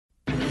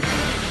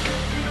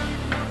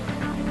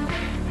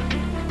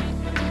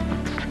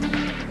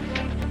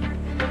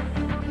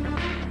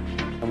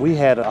we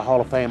had a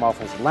Hall of Fame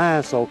offensive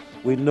line, so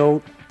we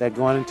know that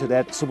going into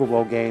that Super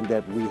Bowl game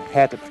that we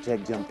had to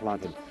protect Jim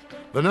Plunkett.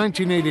 The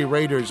 1980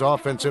 Raiders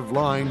offensive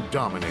line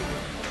dominated,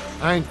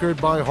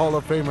 anchored by Hall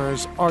of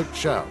Famers Art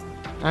Shell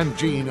and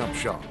Gene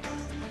Upshaw.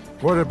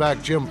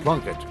 Quarterback Jim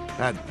Plunkett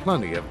had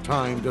plenty of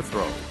time to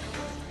throw.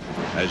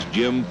 As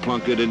Jim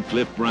Plunkett and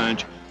Cliff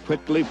Branch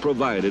quickly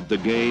provided the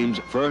game's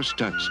first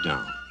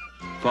touchdown,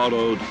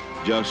 followed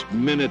just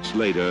minutes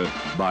later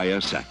by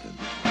a second.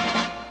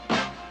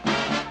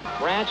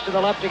 Branch to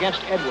the left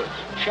against Edwards.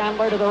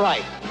 Chandler to the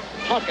right.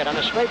 Plunkett on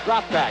a straight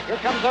drop back. Here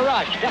comes the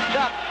rush. Steps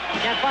up.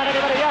 Can't find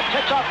anybody yet.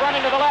 Takes off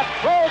running to the left.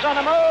 Throws on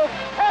the move.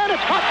 And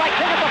it's caught by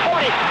King at the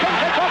 40. King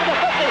takes over the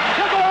 50.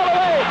 He'll go all the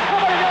way.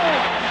 Nobody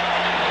knows.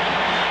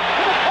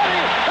 To the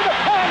 20. To the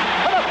 10.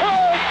 To the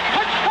 12.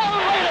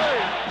 Touchdown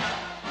Raiders.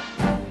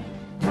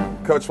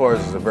 Coach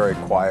Flores is a very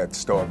quiet,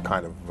 stoic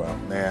kind of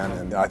man,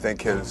 and I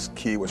think his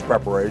key was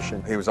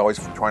preparation. He was always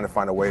trying to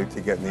find a way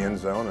to get in the end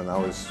zone, and I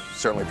was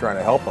certainly trying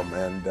to help him.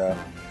 And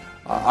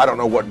I don't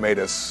know what made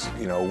us,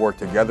 work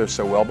together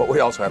so well, but we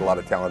also had a lot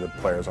of talented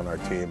players on our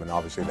team, and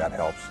obviously that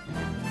helps.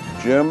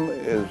 Jim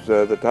is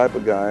the type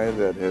of guy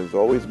that has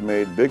always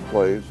made big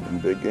plays in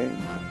big games.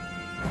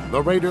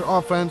 The Raider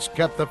offense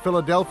kept the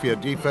Philadelphia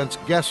defense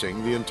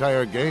guessing the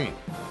entire game.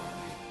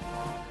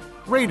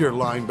 Raider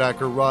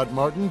linebacker Rod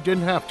Martin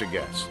didn't have to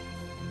guess.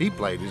 He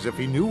played as if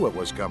he knew what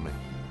was coming,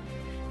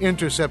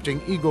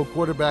 intercepting Eagle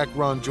quarterback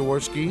Ron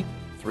Jaworski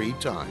 3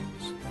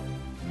 times.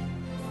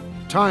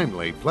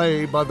 Timely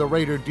play by the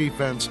Raider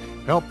defense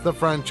helped the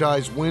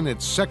franchise win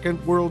its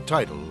second world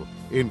title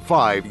in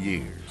 5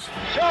 years.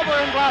 Silver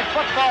and black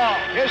football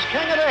is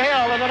king of the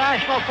hill in the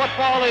National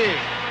Football League.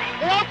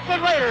 The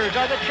Oakland Raiders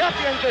are the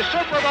champions of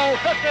Super Bowl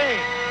 15.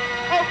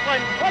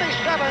 Oakland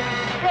 27,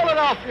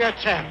 Philadelphia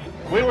 10.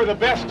 We were the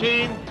best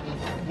team.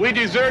 We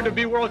deserve to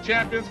be world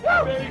champions.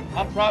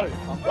 I'm proud of you.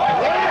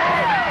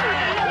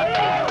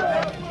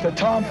 To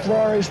Tom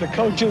Flores, the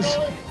coaches,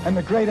 and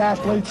the great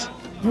athletes,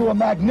 you were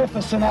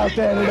magnificent out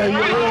there today.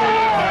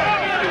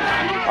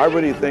 I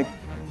really think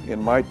in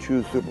my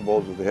 2 Super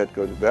Bowls as the head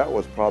coach, that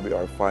was probably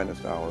our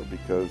finest hour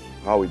because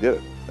how we did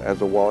it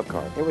as a wild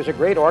card. It was a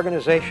great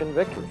organization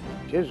victory.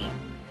 His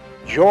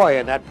joy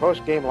in that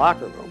post-game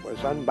locker room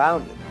was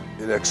unbounded.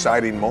 An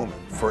exciting moment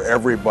for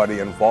everybody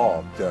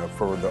involved,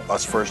 for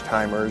us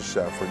first-timers,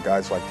 for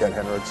guys like Ted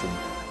Hendricks and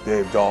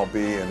Dave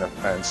Dalby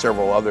and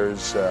several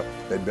others.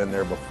 They'd been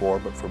there before,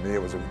 but for me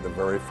it was the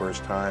very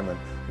first time, and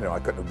I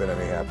couldn't have been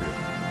any happier.